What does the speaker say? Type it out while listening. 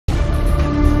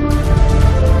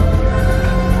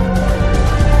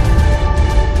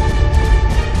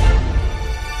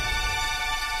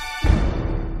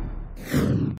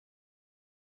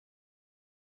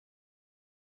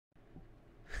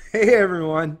Hey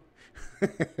everyone.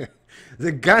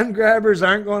 The gun grabbers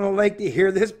aren't going to like to hear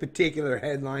this particular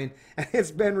headline, and it's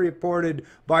been reported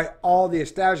by all the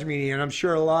established media, and I'm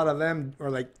sure a lot of them are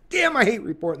like, damn, I hate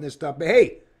reporting this stuff. But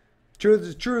hey, truth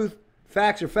is truth,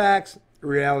 facts are facts,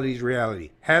 reality is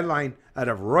reality. Headline out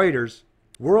of Reuters,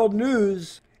 World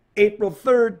News, April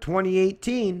 3rd,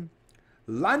 2018.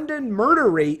 London murder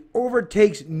rate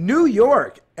overtakes New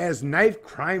York as knife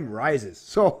crime rises.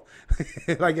 So,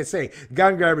 like I say,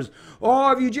 gun grabbers,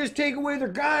 oh, if you just take away their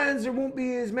guns, there won't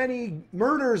be as many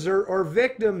murders or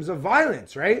victims of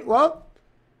violence, right? Well,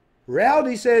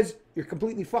 reality says you're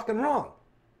completely fucking wrong.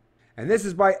 And this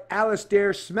is by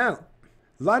Alistair Smelt.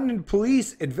 London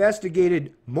police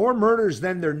investigated more murders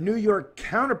than their New York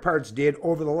counterparts did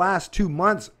over the last 2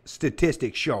 months,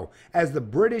 statistics show, as the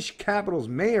British capital's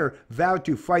mayor vowed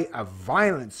to fight a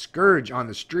violent scourge on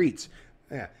the streets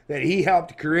that he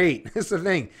helped create. That's the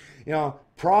thing.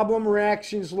 Problem,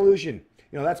 reaction, solution.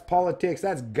 That's politics.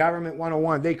 That's government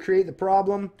 101. They create the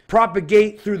problem,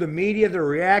 propagate through the media the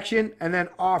reaction, and then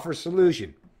offer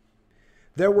solution.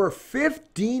 There were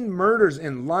 15 murders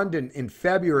in London in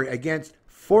February against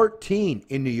 14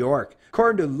 in New York,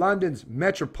 according to London's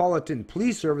Metropolitan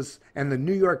Police Service and the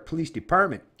New York Police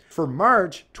Department. For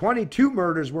March, 22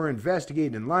 murders were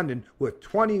investigated in London, with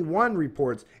 21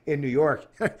 reports in New York.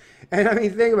 And I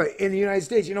mean, think about it. In the United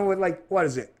States, what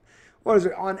is it?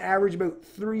 On average, about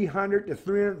 300 to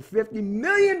 350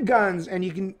 million guns, and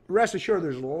you can rest assured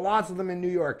there's lots of them in New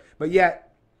York. But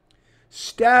yet,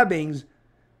 stabbings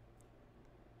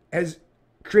has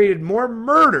created more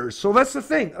murders. So that's the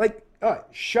thing.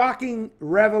 Shocking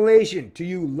revelation to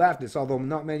you leftists, although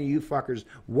not many of you fuckers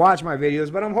watch my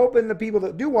videos, but I'm hoping the people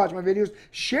that do watch my videos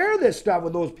share this stuff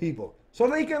with those people so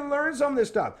they can learn some of this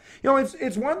stuff.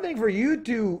 It's one thing for you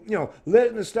to,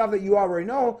 listen to stuff that you already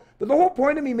know, but the whole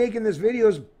point of me making this video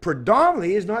is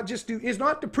predominantly is not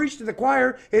to preach to the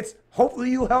choir. It's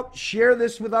hopefully you'll help share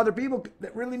this with other people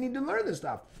that really need to learn this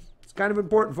stuff. It's kind of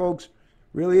important, folks.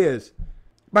 Really is.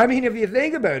 But I mean, if you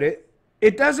think about it,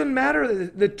 it doesn't matter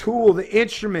the tool, the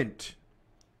instrument,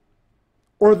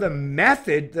 or the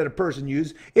method that a person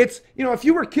used. It's, if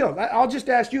you were killed, I'll just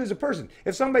ask you as a person.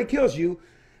 If somebody kills you,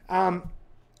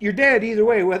 you're dead either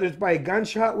way, whether it's by a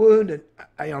gunshot wound,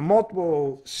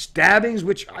 multiple stabbings,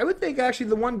 which I would think actually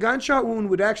the one gunshot wound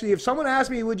would actually, if someone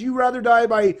asked me, would you rather die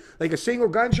by like a single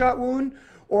gunshot wound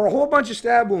or a whole bunch of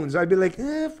stab wounds, I'd be like,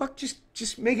 fuck,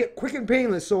 just make it quick and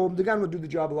painless so the gun would do the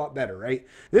job a lot better, right?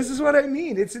 This is what I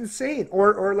mean. It's insane.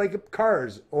 Or like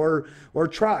cars or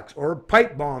trucks or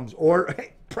pipe bombs or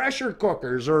pressure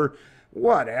cookers or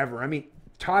whatever. I mean,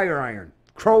 tire iron,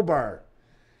 crowbar.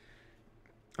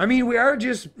 I mean, we are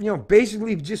just,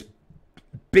 basically just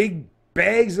big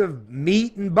bags of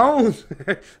meat and bones.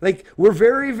 Like, we're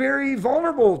very, very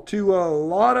vulnerable to a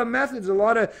lot of methods, a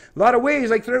lot of ways.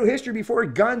 Like throughout history, before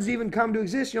guns even come to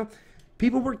exist,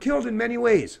 people were killed in many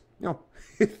ways.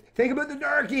 Think about the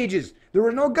Dark Ages. There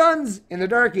were no guns in the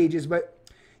Dark Ages, but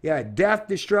yeah, death,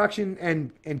 destruction,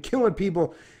 and killing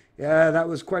people, that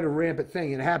was quite a rampant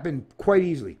thing. It happened quite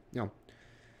easily.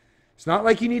 It's not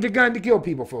like you need a gun to kill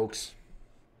people, folks.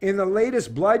 In the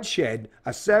latest bloodshed, a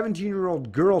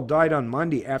 17-year-old girl died on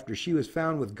Monday after she was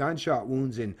found with gunshot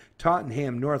wounds in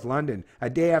Tottenham, North London, a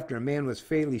day after a man was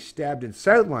fatally stabbed in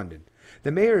South London.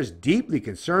 The mayor is deeply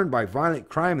concerned by violent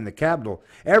crime in the capital.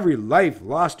 Every life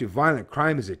lost to violent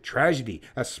crime is a tragedy,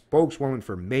 a spokeswoman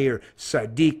for Mayor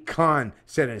Sadiq Khan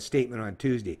said in a statement on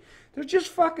Tuesday. They're just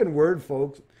fucking words,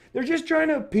 folks. They're just trying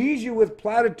to appease you with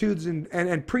platitudes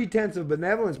and pretense of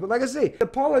benevolence. But like I say, the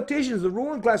politicians, the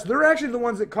ruling class, they're actually the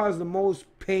ones that cause the most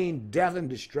pain, death, and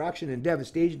destruction and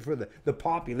devastation for the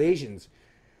populations.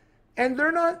 And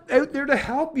they're not out there to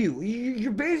help you.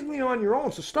 You're basically on your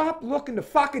own. So stop looking to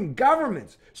fucking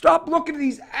governments. Stop looking to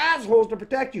these assholes to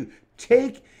protect you.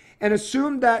 Take and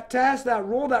assume that task, that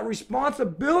role, that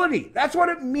responsibility. That's what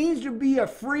it means to be a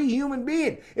free human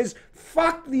being, is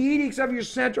fuck the edicts of your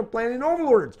central planning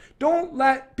overlords. Don't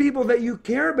let people that you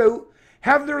care about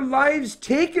have their lives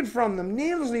taken from them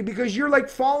needlessly because you're like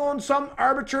following some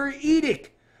arbitrary edict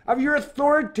of your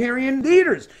authoritarian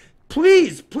leaders.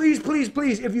 Please, please, please,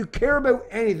 please, if you care about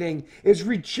anything, is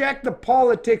reject the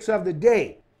politics of the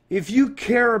day. If you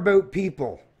care about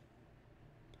people,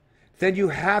 then you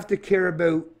have to care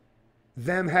about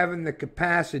them having the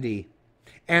capacity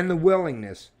and the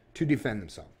willingness to defend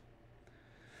themselves.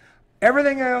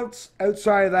 Everything else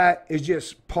outside of that is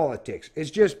just politics.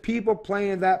 It's just people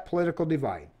playing that political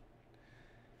divide.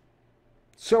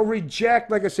 So reject,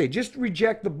 like I say, just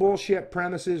reject the bullshit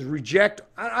premises. Reject,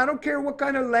 I don't care what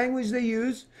kind of language they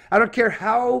use. I don't care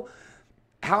how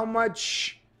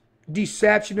much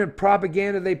deception and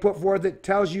propaganda they put forth that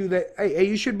tells you that, hey,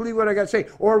 you should believe what I got to say,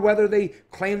 or whether they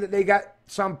claim that they got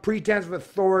some pretense of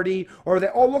authority, or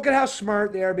that, oh, look at how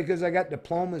smart they are because I got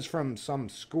diplomas from some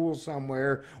school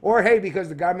somewhere, or hey, because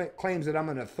the government claims that I'm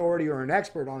an authority or an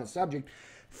expert on a subject.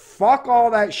 Fuck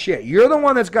all that shit. You're the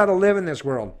one that's got to live in this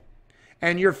world.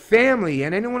 And your family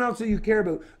and anyone else that you care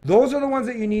about, those are the ones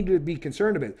that you need to be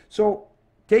concerned about. So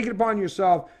take it upon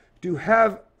yourself to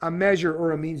have a measure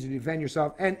or a means to defend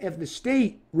yourself. And if the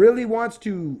state really wants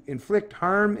to inflict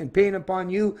harm and pain upon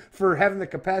you for having the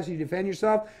capacity to defend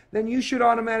yourself, then you should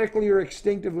automatically or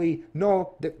instinctively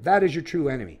know that that is your true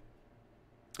enemy.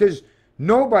 Because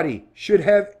nobody should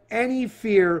have any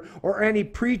fear or any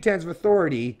pretense of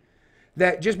authority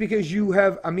that just because you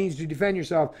have a means to defend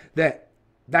yourself,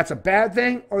 that's a bad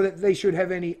thing, or that they should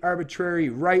have any arbitrary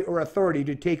right or authority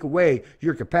to take away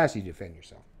your capacity to defend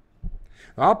yourself.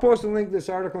 I'll post a link to this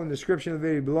article in the description of the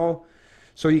video below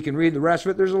so you can read the rest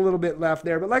of it. There's a little bit left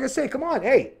there. But like I say, come on,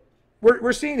 hey,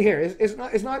 we're seeing here.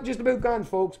 It's not just about guns,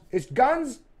 folks. It's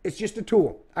guns. It's just a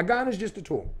tool. A gun is just a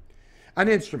tool, an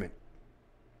instrument.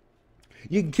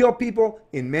 You can kill people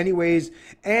in many ways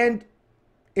and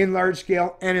in large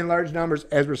scale and in large numbers,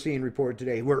 as we're seeing reported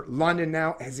today, where London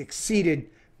now has exceeded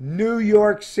New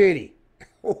York City.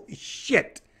 Holy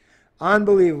shit.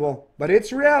 Unbelievable. But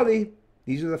it's reality.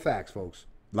 These are the facts, folks.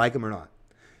 Like them or not.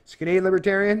 It's Canadian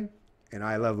Libertarian, and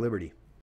I love liberty.